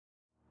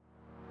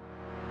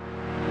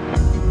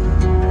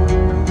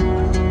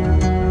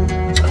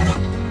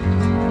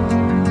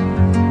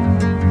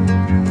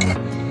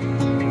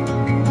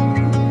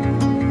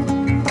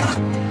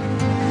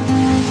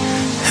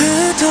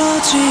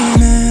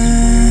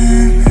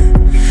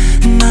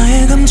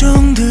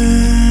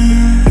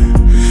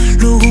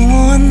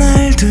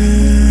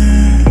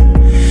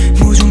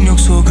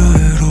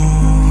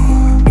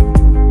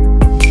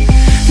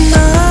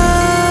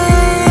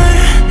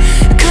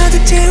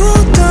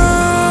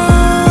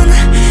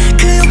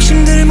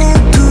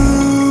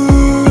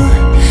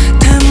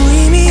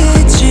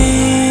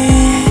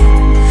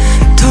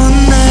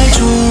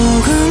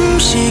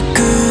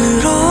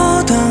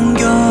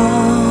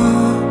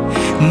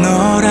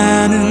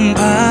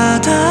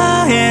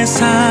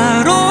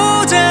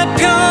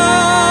사로잡혀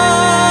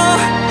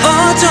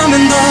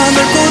어쩌면 더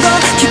넓고 더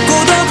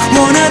깊고 더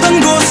원하던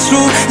곳으로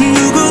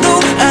누구도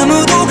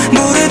아무도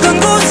모르던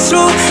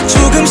곳으로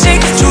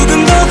조금씩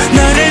조금 더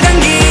나를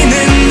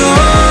당기는 넌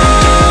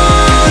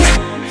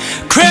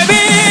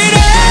Gravity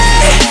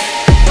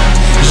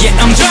Yeah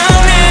I'm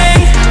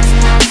drowning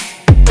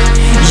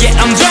Yeah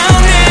I'm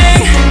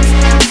drowning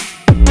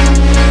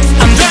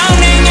I'm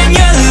drowning in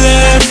your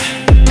love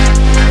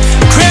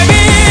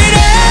Gravity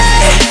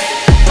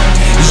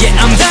Yeah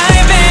I'm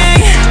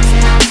diving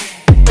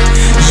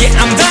Yeah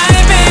I'm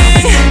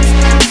diving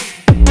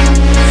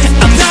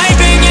I'm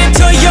diving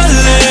into your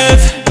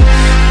love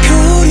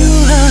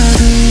교류하듯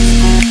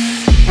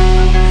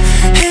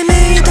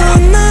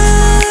헤매이던 난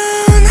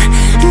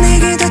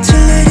내게 닻을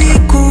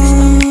내딛고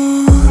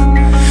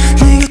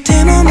네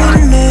곁에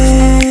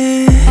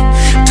머물래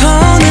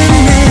더는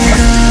내가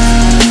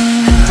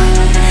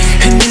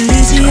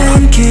흔들리지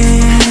않게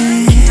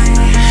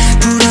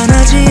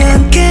불안하지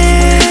않게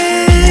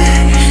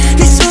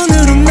네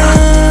손으로 날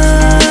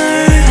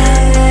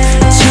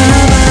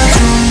잡아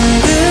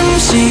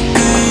조금씩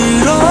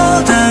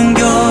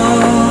끌어당겨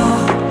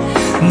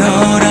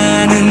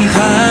너라는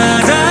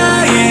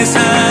바다에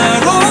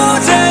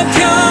사로잡혀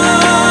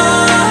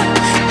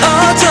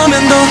어쩌면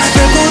더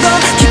넓고 더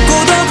깊고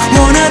더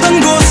원하던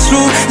곳으로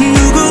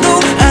누구도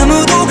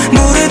아무도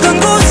모르던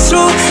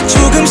곳으로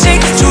조금씩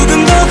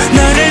조금 더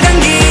나를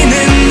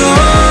당기는 넌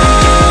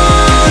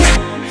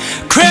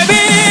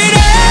Gravity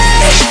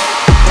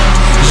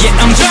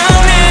Yeah I'm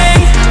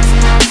drowning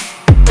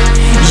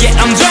Yeah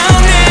I'm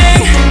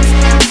drowning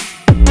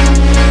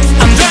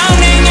I'm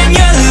drowning in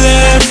your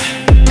love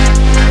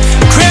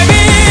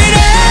Gravity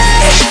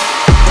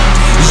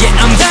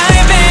Yeah I'm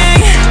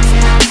diving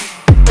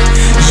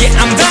Yeah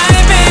I'm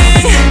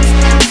diving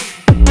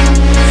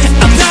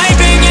I'm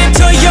diving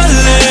into your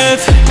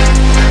love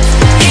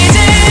이젠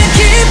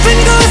깊은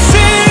곳을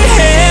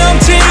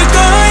헤엄칠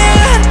거야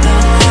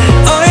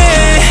Oh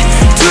yeah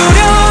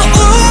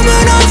두려움은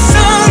없어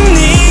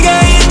네가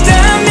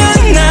있다면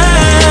난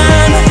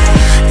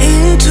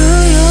Into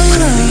your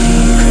love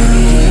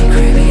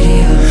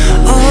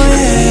Oh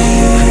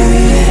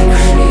yeah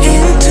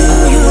Into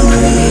your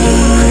love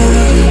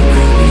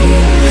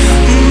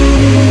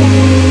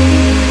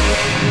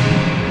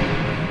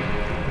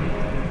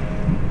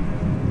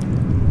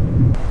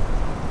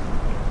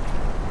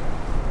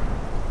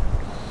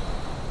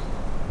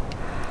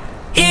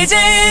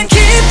이젠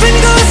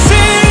깊은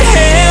곳을